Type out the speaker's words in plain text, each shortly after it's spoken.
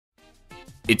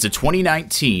It's a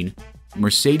 2019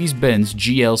 Mercedes-Benz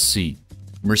GLC.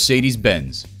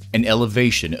 Mercedes-Benz, an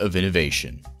elevation of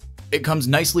innovation. It comes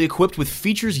nicely equipped with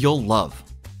features you'll love.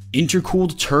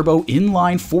 Intercooled turbo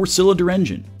inline 4-cylinder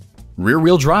engine,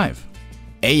 rear-wheel drive,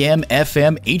 AM,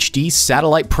 FM, HD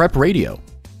satellite prep radio,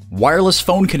 wireless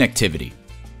phone connectivity,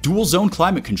 dual-zone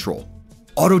climate control,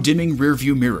 auto-dimming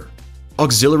rear-view mirror,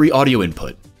 auxiliary audio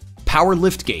input, power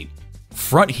liftgate,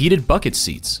 front heated bucket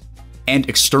seats, and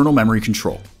external memory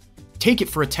control. Take it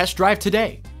for a test drive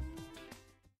today.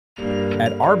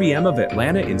 At RBM of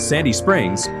Atlanta in Sandy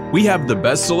Springs, we have the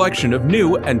best selection of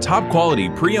new and top-quality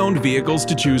pre-owned vehicles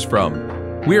to choose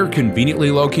from. We are conveniently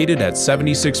located at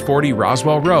 7640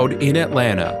 Roswell Road in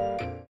Atlanta.